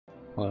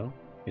Hello,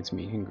 it's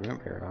me,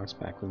 Congruent Paradox,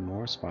 back with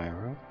more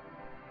Spyro,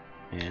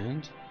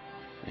 and,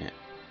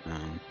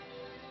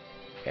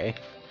 okay,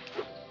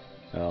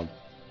 well,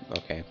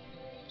 okay, I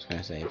was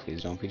gonna say,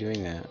 please don't be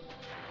doing that,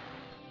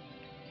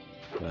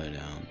 but,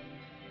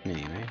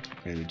 anyway,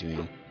 we're gonna be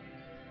doing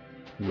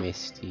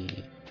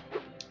Mystic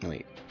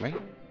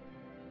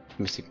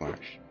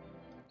Marsh,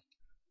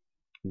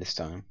 this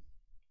time.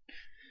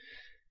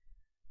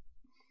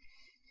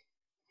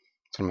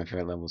 It's one of my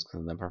favorite levels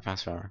because of the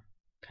Professor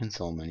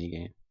Pencil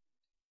minigame.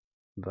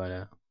 But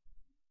I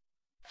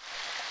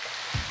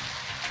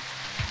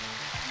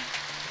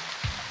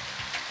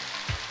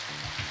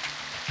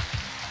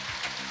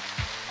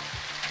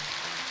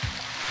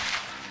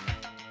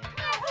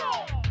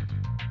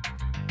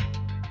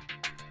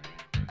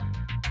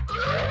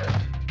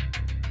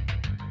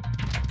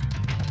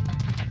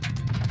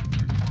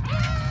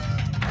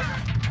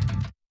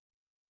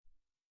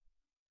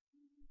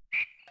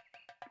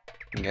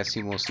guess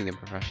you will see the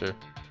Professor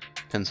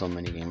Pencil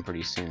minigame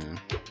pretty soon.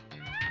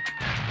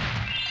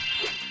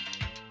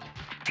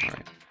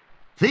 Alright.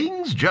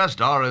 Things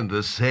just aren't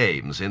the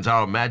same since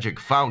our magic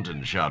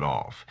fountain shut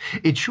off.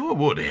 It sure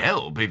would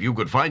help if you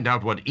could find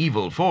out what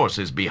evil force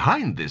is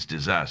behind this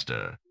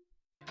disaster.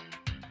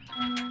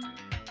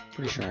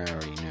 Pretty sure I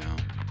already know.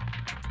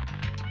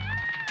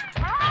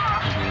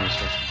 His name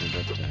starts with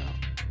Ripto.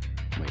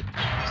 Wait,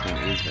 his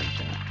name is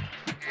Ripto.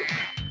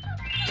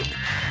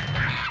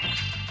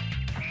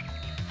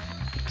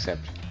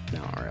 Except,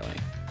 not really.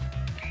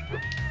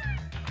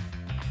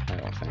 I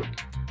don't think.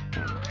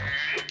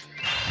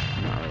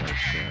 I'm not really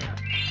sure.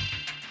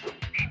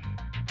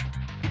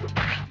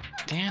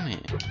 Damn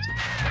it!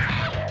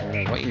 I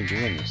don't know what you do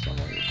in this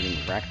level. You're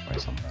getting wrecked by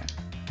something.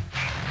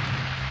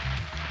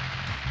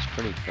 It's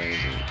pretty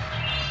crazy.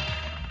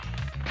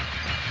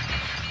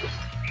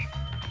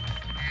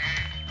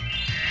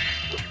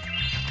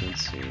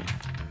 Let's see.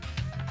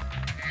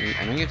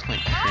 I know you have to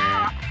like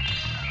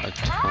kill a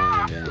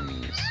ton of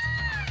enemies.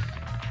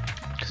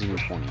 Because you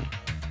can 20.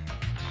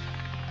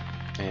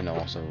 And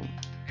also,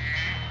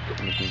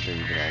 making sure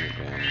you get all the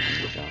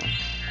damage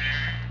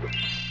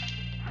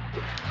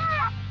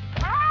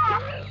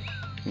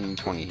on.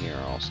 20 here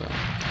also.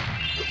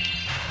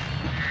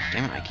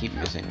 Damn it, I keep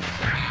missing this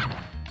thing.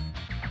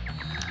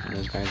 And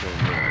those guys are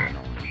really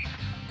annoying.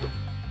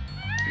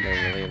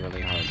 They're really,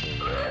 really hard to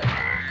avoid.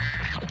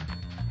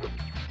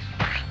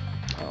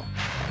 Oh,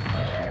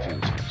 I'm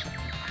confused for a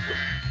second.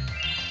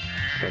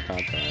 I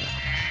thought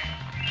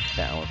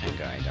that elephant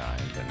guy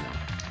died, but no.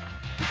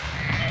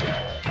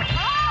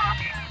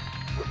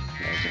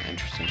 That was an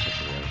interesting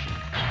situation.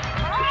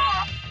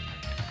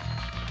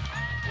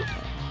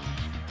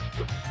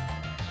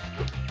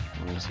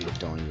 Honestly,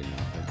 don't even know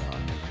if I got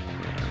anything.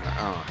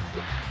 Oh.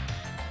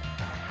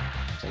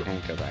 So I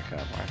can't go back up.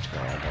 I have to go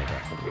all the way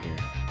back over here.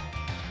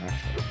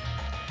 Actually.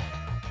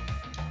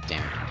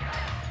 Damn it.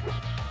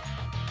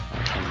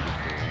 That can be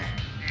cool.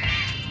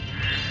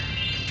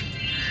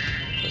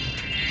 But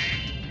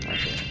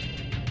that's it.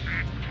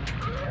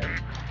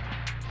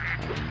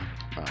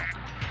 Wow.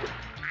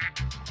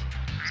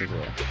 It's a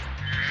glitch.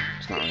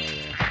 It's not really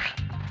there.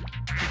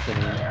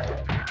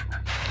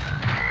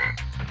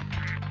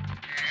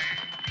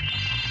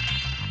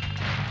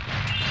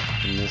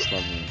 In this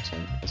level, it's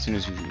like, as soon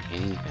as you do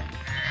anything, it's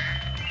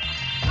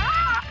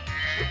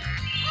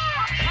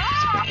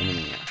like an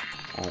enemy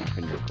all up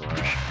in your grill.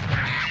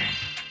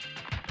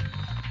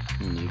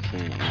 And you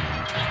can't even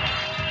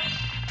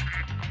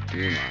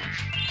do much.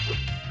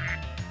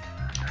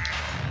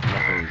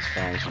 Luckily, these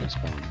frogs will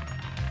spawn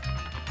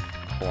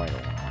quite a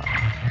lot.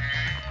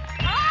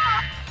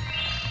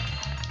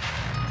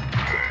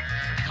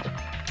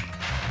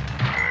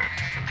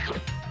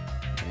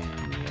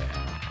 And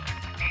yeah.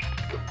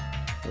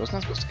 Wasn't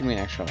that supposed to give me an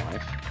extra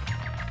life?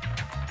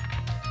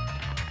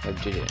 Or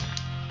did it?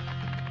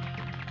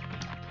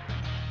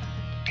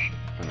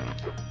 I don't know.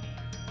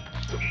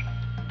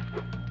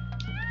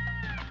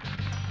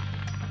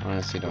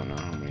 Honestly, don't know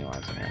how many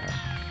lives I have.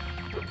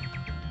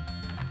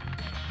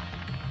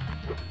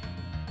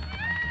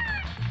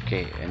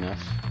 Okay,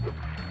 enough.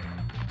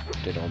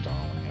 Diddle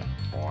darling.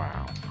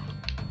 Wow.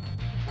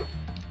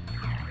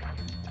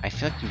 I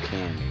feel like you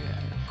can do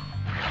that.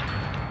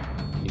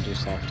 You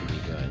just have to be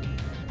good.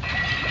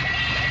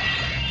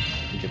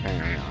 Which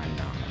apparently I'm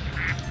not.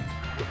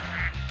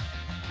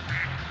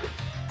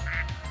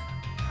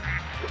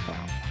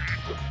 Wow.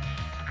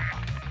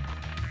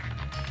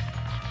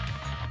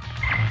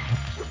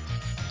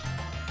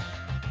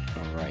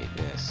 Alright,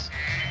 this.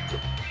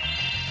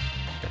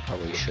 It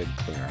probably should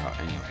clear out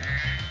anyway.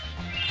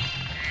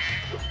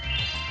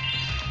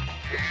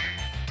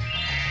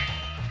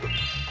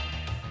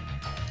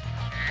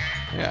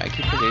 Yeah, I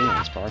keep forgetting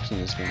that Sparks in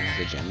this game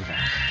has a gem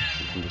pack.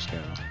 You can just go,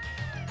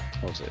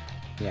 what was it?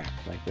 Yeah,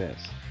 like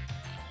this.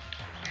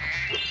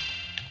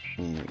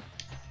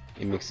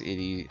 It makes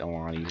it a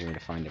lot easier to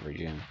find every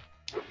gem.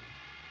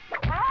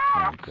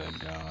 Oh, good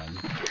God.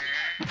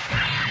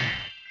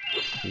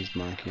 These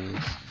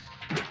monkeys.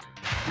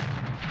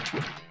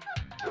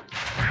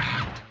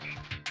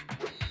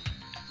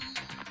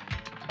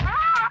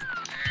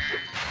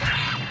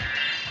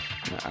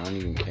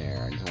 don't even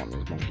care. I just want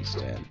those monkeys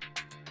dead.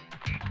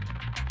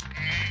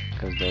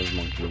 Because those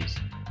monkeys,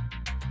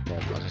 well,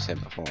 as I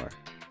said before,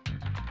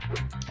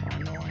 are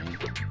annoying.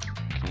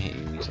 Can hit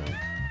you easily.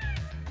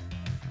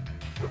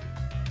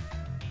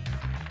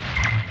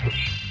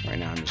 Right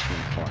now I'm just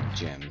gonna collect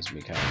gems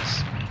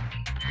because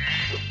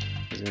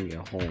there's gonna be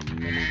a whole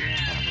mini game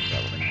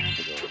that we're gonna have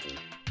to go through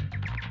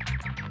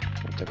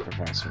with the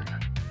professor.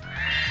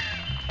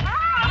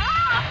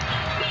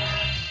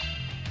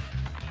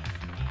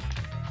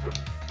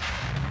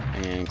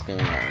 And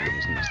clearing out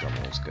enemies in this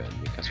level is good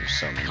because there's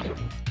so many of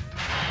them.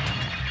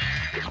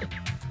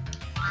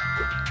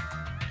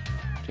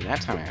 Dude,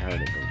 that time I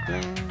heard it go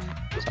cling,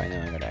 so I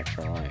know I got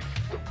extra life.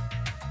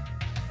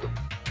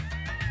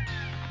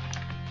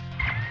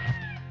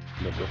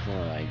 But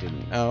before I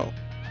didn't. Oh,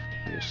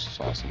 I just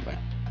saw something.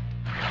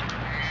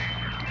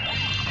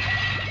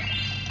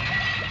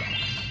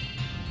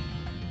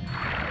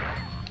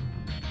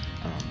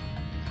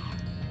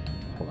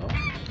 Hello?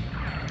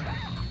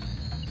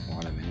 A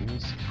lot of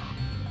enemies.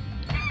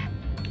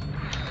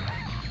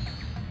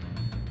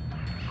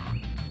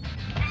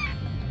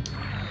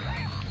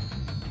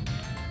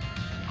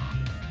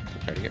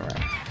 Try to get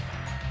right.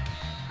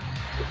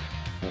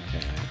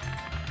 Okay.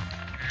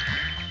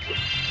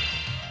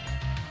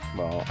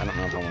 Well, I don't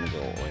know if I want to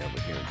go all the way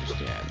over here just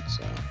yet,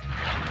 so.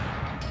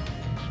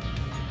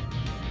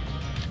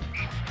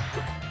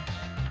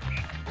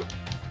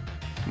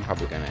 I'm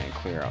probably gonna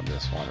clear out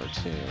this water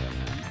too,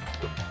 and then.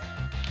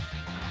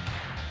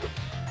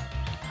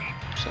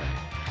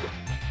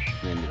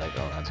 And then be like,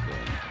 oh, that's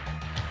good.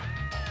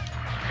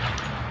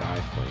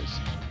 5, please.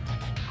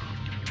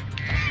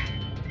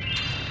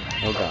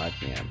 Oh god,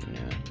 yeah.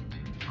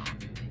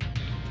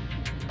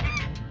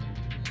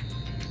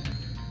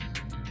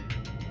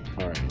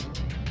 Alright.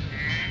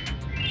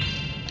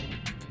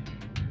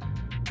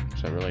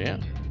 Is that really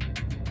it?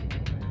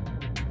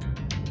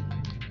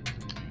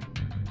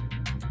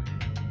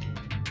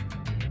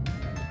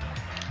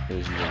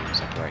 There's gems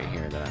like right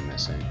here that I'm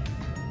missing.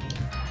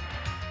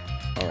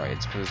 Alright,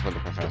 it's because what the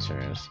professor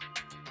is.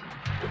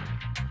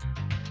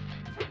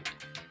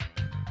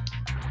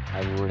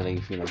 I really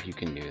feel like you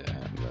can do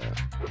that,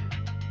 but...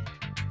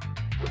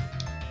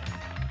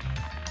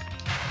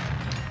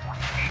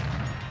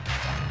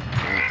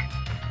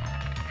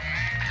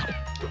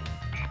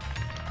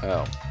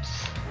 Oh,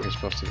 you're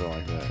supposed to go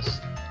like this.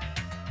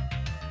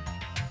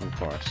 Of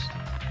course.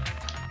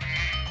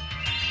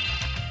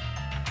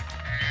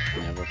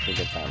 Never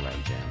forget that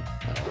red gem.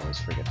 I always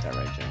forget that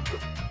red gem.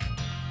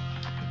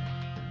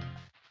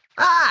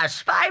 Ah,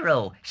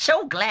 Spyro!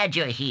 So glad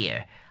you're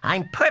here.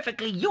 I'm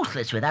perfectly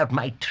useless without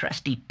my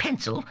trusty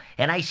pencil,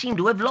 and I seem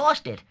to have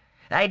lost it.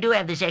 I do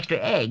have this extra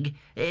egg.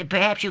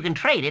 Perhaps you can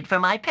trade it for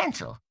my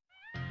pencil.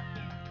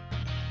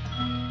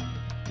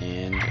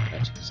 And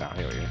that's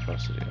exactly what you're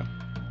supposed to do.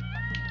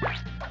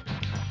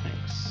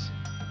 Thanks.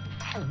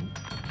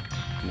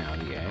 Now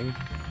the egg.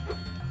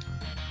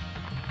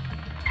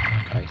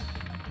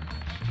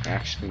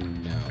 Actually,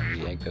 no,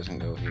 the egg doesn't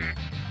go here.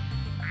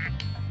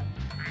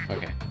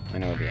 Okay, I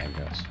know where the egg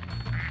goes.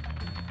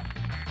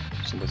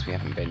 Since we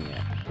haven't been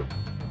yet.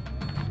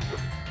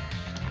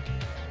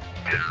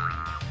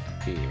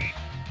 Here.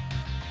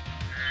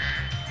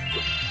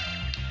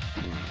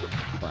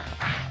 Crap.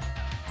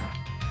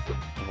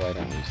 Why don't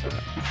I use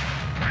that?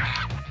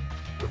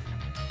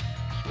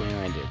 Yeah,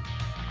 I did.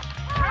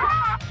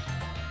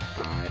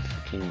 I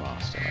freaking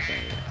lost it, I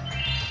think.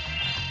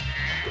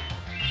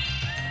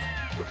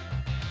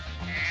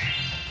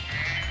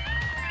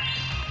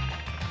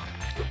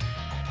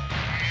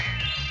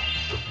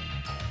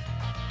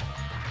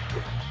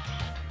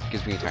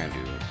 Gives me time to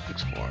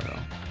explore though.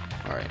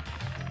 Alright.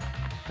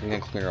 I'm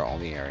gonna clear all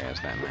the areas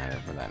that matter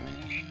for that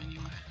mini game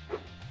anyway.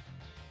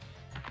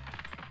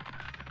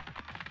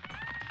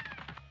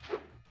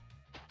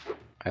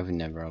 I've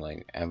never,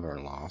 like, ever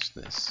lost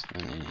this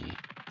in any...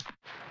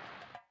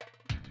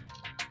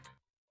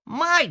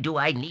 My, do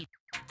I need...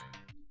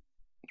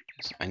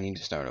 I need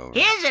to start over.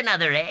 Here's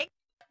another egg.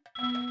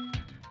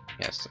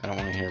 Yes, I don't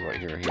want to hear about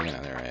here's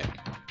another egg.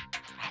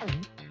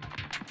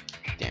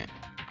 Damn.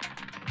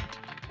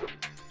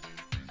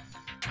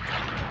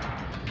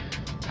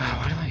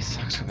 Why do I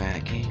suck so bad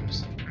at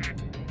games?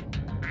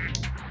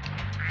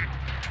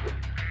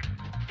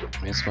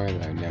 I swear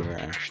that I've never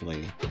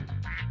actually,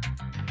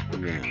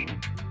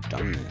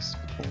 done this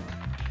before.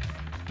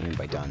 I mean,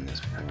 by done this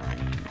before, I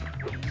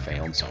mean,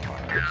 failed so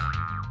hard.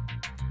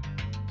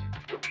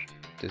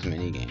 This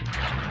minigame.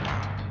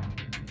 Wow.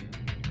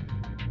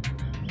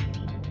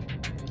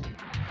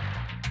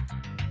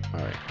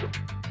 Alright.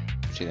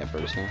 See that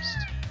bird's nest?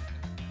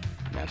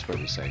 That's where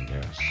the egg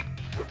goes.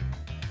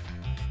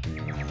 And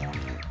you're gonna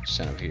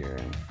send up here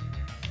and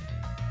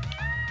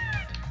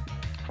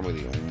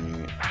probably the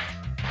only...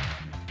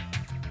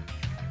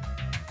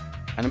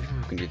 I know people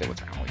who can do that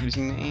without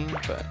using the aim,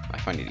 but I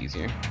find it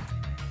easier.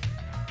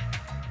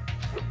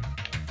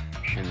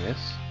 And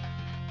this,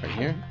 right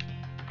here,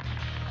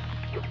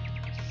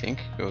 I think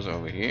goes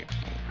over here.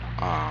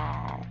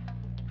 Oh,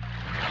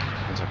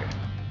 it's okay.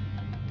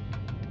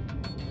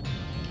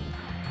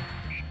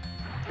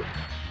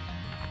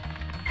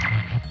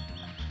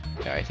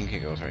 I think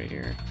it goes right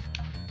here.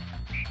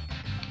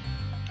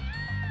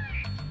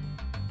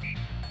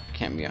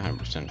 Can't be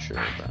 100%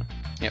 sure, but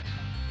yep.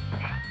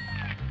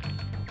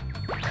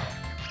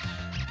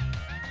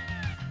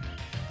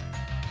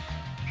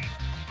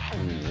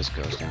 This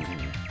goes down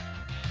here.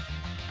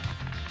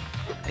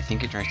 I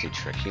think it tries to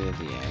trick you with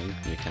the egg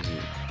because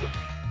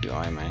you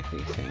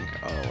automatically think,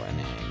 oh, an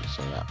egg,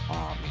 so that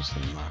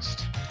obviously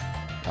must.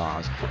 Oh, I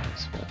was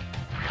close, but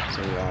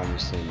so you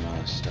obviously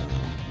must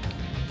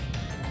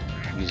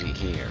use it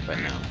here, but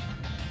no.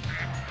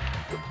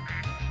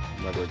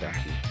 Rubber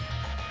ducky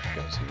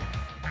goes here.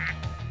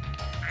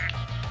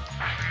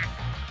 I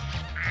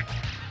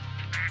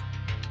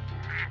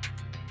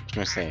was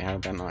gonna say, how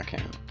did that not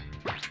count?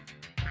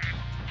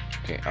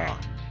 Okay, oh,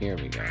 here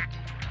we go.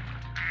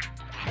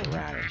 A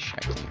radish,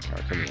 I think, or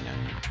it could be an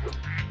onion.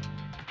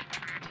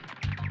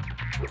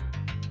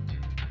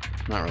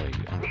 Not really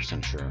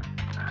 100% sure.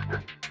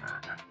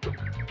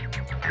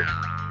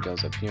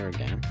 Goes up here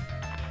again.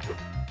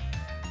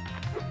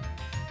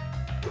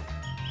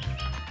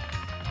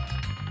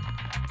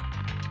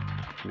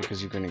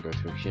 Because you're gonna go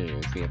through here,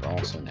 which we have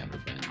also never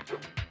been.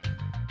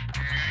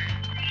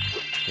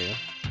 Here.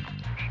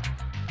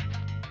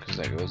 Because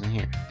that goes in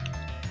here.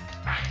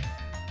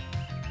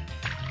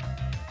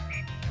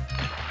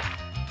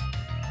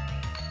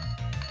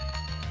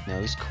 Now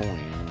this coin,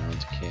 when I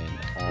was a kid,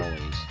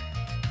 always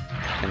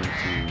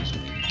confused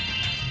me.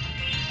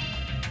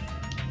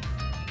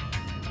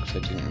 Because I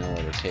didn't know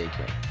where to take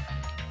it.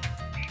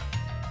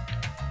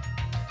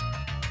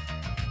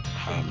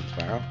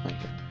 Spyro?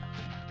 Thank you.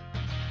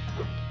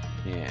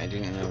 Yeah, I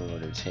didn't know where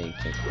to take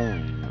the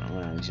coin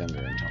when I was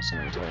younger until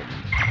somebody told me.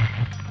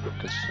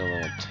 Because there's a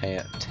little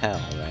tell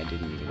that I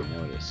didn't even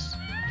notice.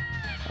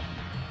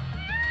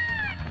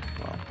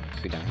 Well,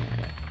 let's be down here,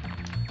 yeah.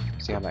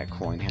 See how that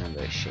coin had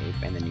the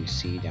shape, and then you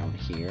see down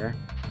here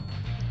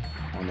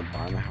on the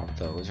bottom how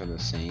those are the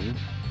same?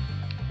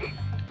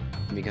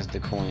 Because the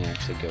coin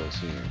actually goes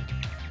here.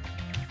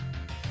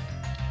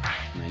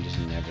 And I just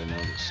never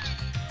noticed.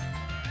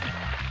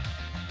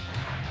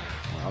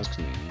 Well, that was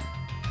convenient.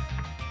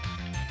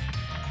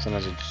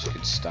 Sometimes it just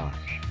gets stuck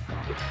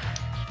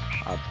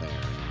up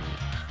there.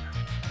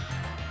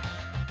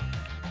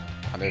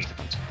 Oh, there's the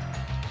pencil.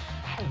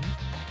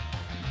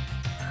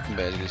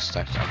 But it gets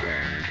stuck up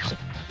there and just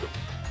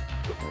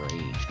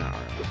rage, not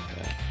really,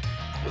 but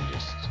it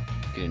just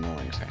get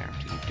annoying, so I have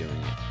to keep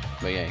doing it.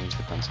 But yeah, here's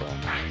the pencil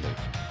on the end of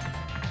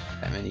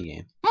that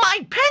minigame.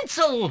 My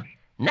pencil!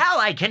 Now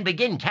I can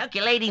begin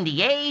calculating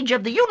the age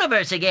of the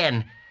universe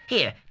again.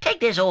 Here, take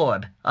this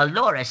orb.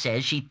 Alora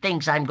says she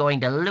thinks I'm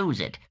going to lose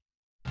it.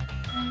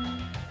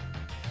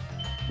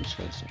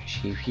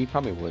 He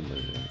probably would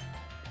lose it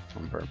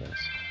on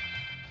purpose.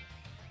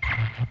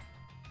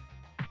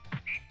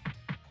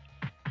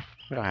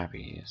 Look how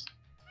happy he is.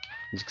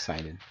 He's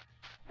excited.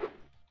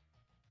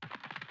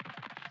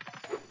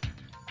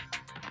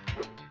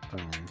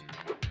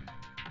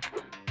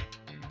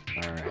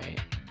 Alright.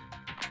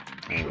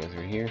 I'm gonna go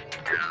through here.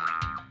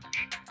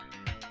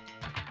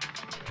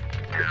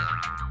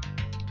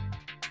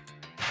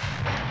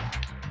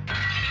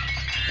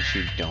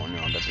 Actually, don't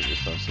know if that's what you're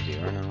supposed to do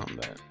or not,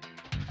 but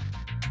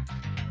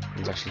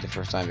it's actually the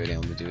first time I've been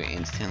able to do it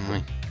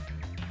instantly.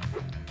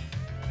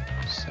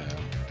 So,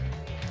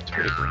 it's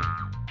pretty cool.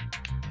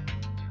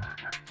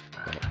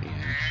 But,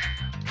 yeah.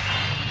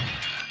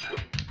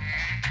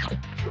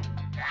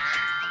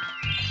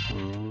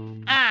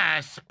 Ah,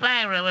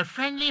 Spyro, a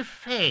friendly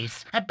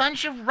face. A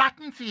bunch of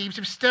rotten thieves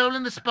have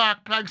stolen the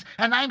spark plugs,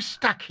 and I'm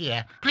stuck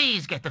here.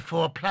 Please get the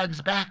 4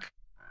 plugs back.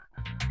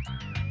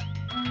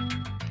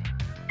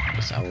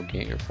 Yes, I will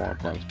get your 4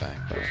 plugs back,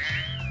 but...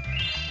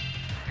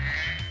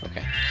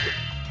 Okay.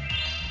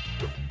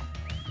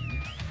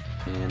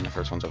 And the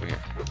first one's over here.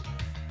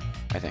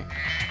 I think.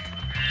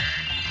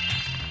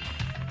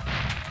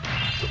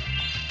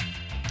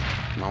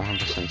 I'm not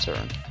 100%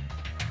 certain.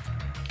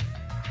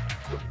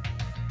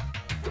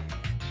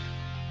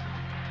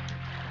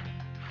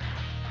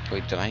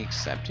 Wait, did I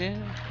accept it?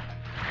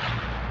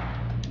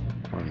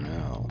 Or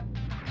no?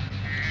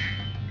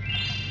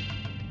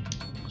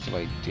 Because if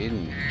I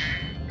didn't...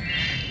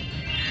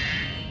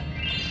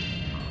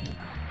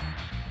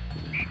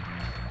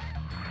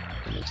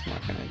 then it's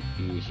not gonna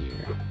be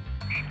here.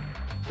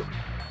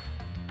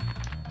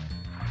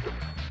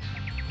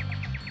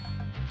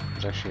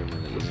 There's actually a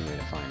really easy way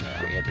to find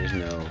out. Yeah, there's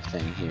no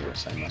thing here,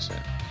 so I must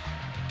have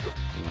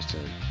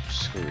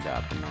screwed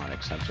up and not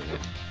accepted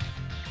it.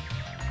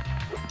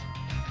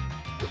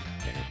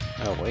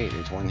 Oh wait,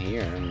 there's one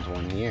here and there's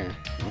one here.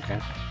 Okay.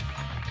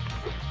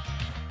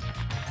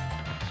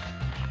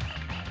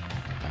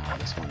 Ah,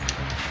 this one.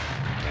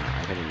 Yeah,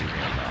 I gotta use that.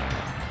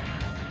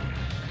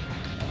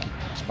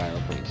 Spyro,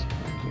 please.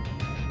 Thank you.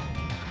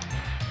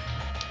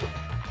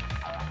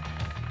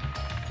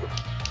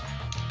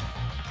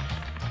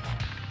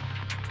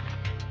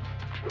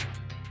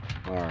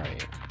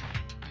 Alright.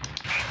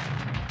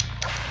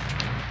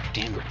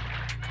 Damn it.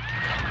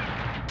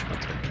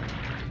 That's okay.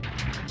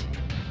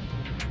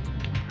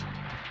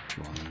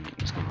 Well,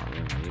 it's not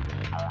really, but...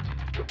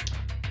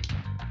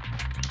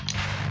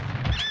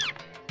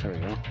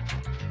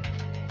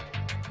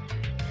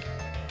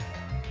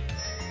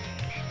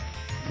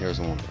 There's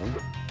one of them.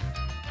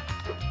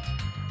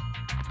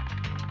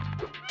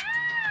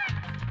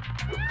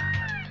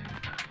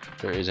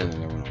 There is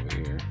another one over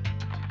here.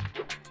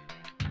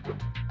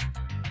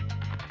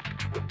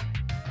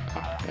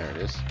 Ah, there it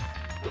is.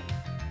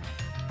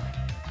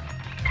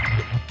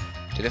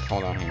 Did it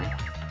fall down here?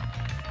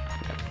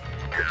 Yep.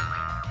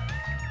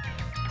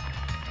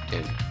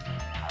 Did.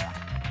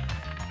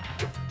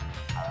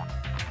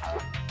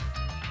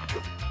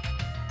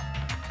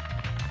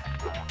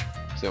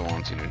 Still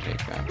wants you to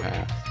take that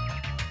path.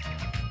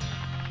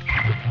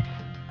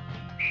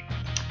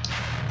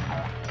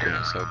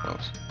 Yeah, so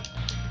close.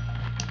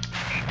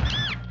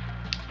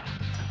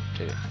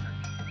 Did it.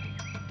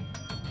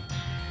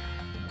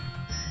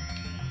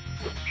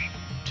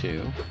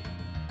 2.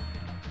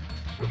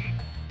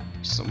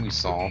 So we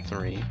saw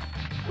 3.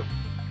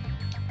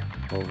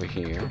 Over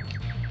here.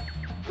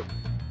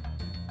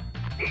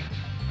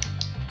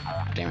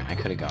 Damn it, I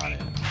could have got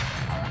it.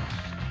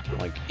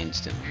 Like,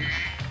 instantly.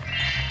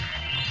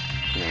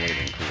 That would have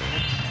been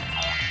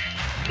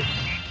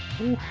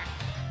cool. Ooh.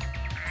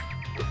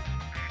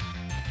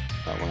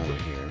 That one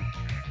over here.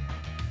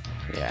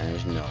 Yeah,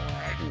 there's no way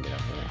I can get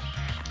up there.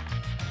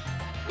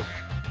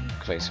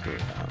 Because I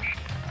screwed up.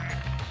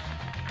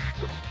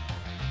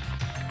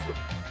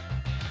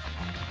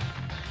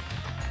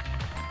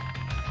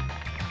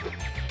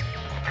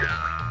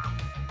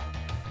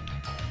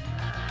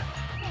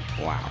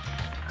 Wow.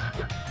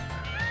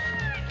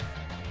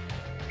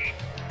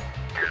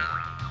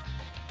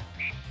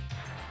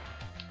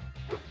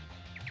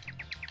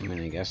 I mean,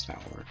 I guess that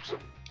works.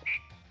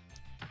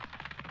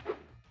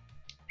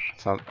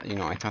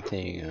 I thought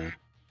they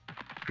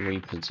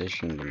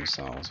repositioned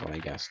themselves, but I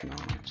guess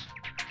not.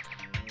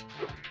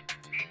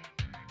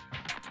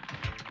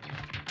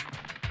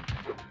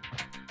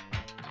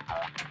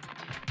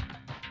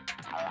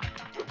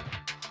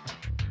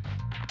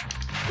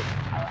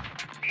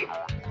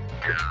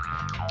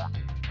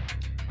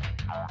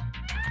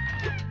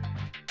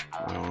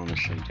 I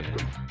honestly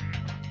did.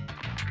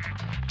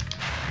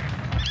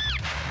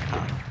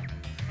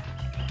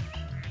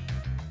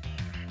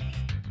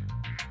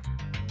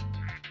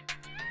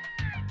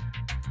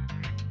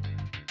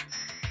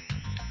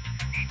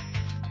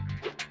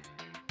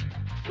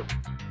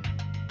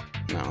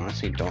 No, I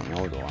honestly don't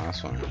know what the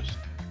last one is.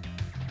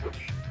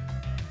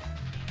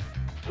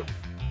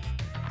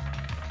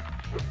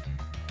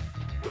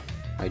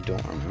 I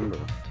don't remember.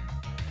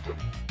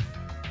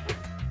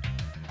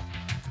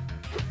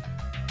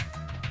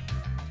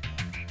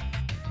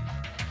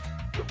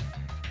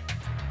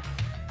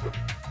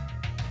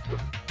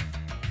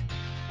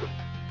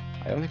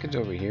 I don't think it's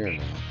over here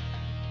though.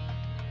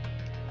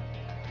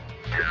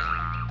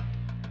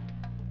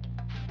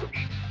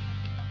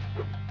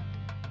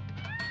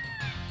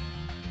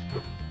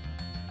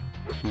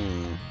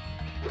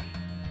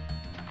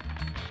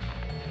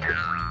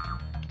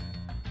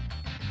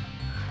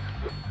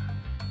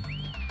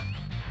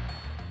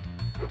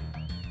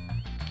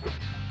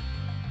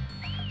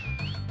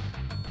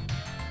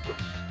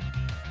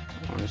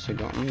 Honestly,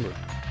 don't remember.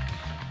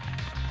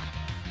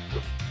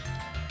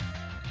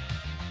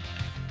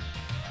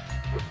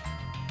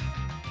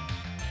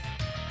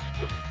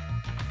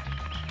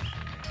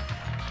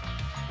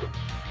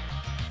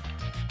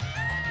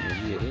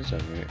 Maybe it is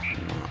over here.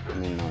 No, I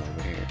mean not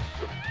over here.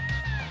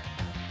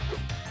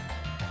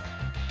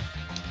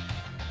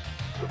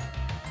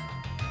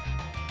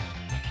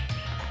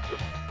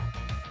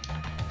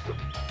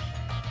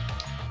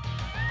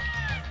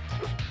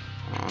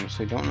 I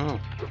honestly don't know.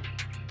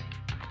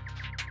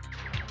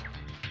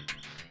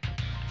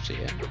 See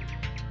ya.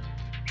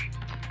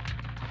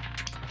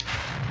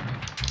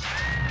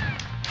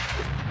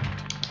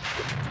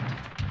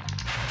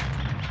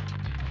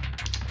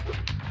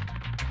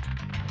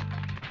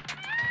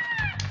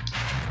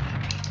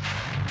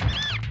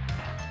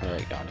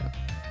 Alright, got it.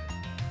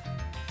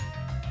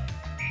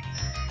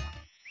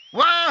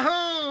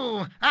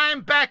 Wahoo!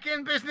 I'm back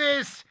in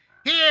business!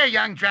 Here,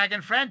 young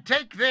dragon friend,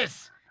 take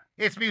this.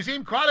 It's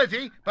museum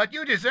quality, but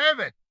you deserve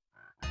it.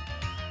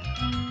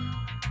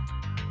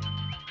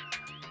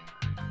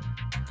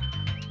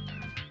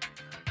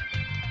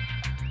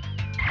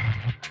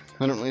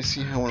 I don't really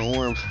see how an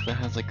orb that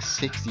has like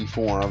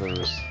 64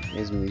 others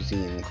is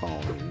museum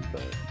quality,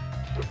 but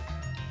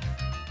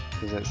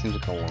because that seems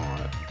like a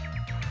lot.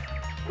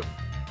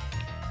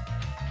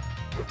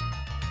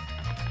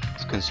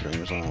 It's considering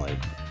there's only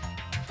like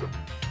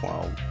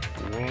 12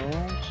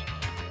 worlds.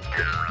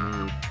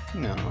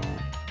 No,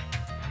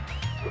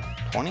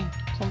 20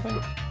 something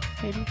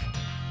maybe.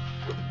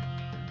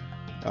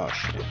 Oh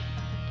shit!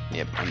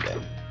 Yep, I'm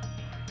dead.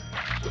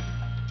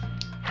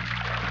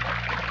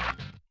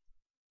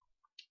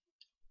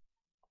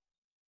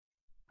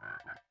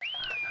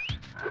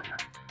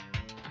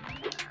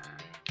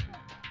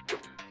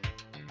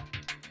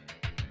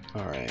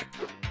 Alright.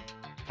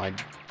 I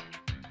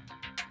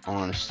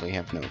honestly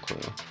have no clue.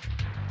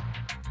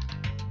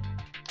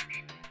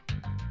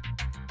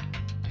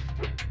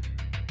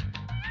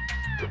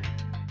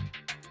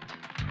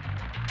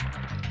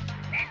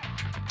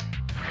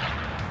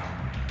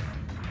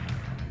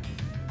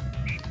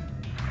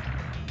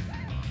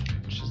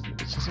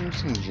 I'm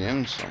missing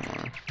gems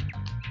somewhere.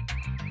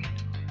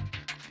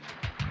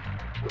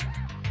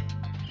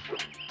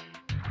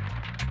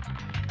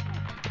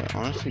 I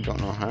honestly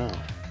don't know how.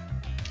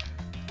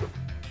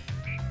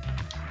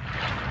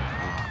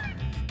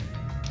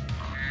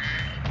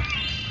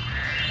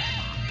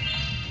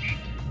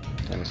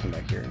 Let's come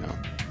back here now.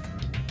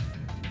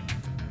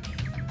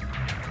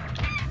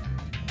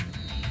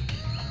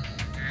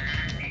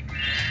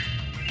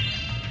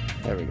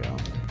 There we go.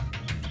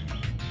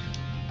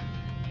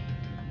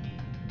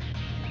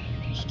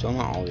 Still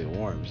not all the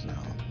orbs though.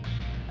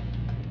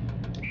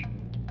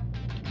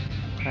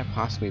 What could I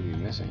possibly be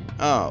missing?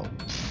 Oh,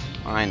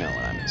 I know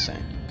what I'm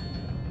missing.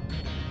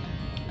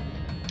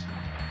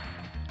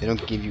 They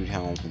don't give you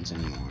talismans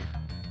anymore.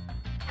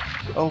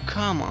 Oh,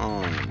 come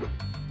on.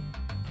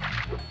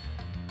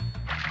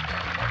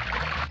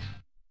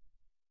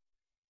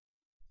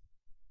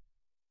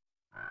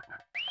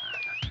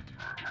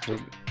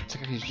 It's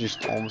like he's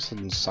just all of a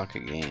sudden suck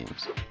at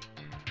games.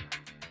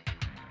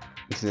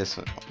 It's this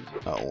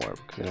orb,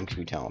 because they don't give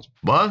you talents.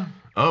 What?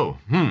 Oh,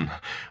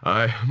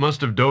 I must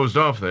have dozed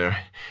off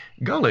there.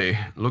 Golly,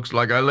 looks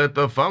like I let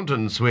the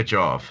fountain switch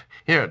off.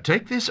 Here,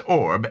 take this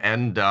orb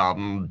and,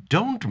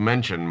 don't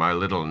mention my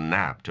little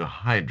nap to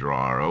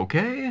Hydrar,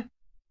 okay?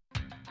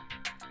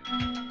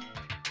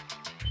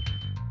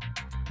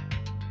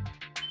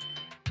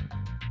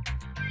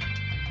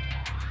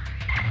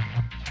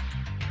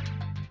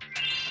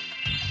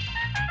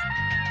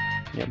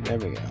 Yep, there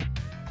we go.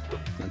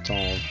 That's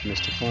all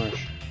Mystic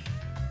Marsh.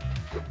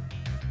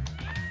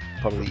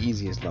 Probably the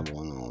easiest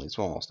level in all these.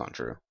 Well, it's not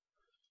true.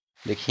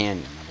 The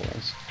canyon level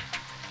is.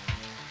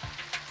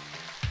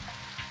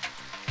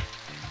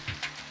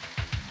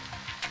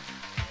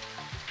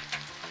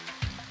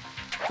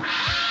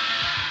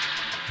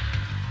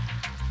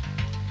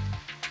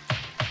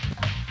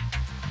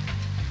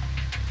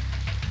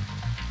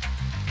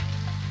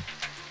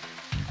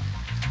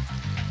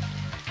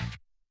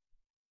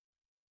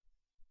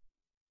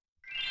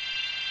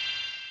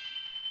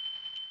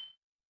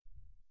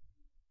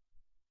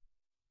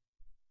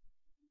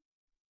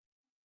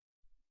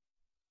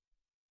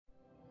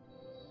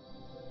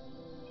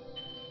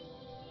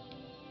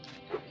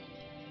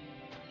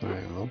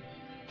 Alright, well,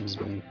 this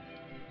has been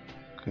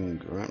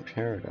Congruent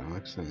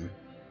Paradox, and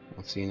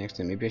I'll see you next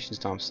time. Maybe I should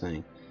stop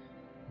saying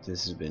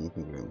this has been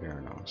Congruent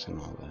Paradox and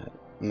all that.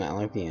 I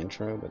like the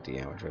intro, but the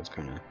outro is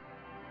kind of...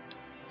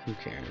 who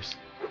cares?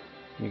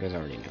 You guys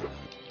already know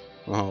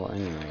that. Well,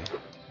 anyway,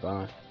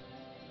 bye.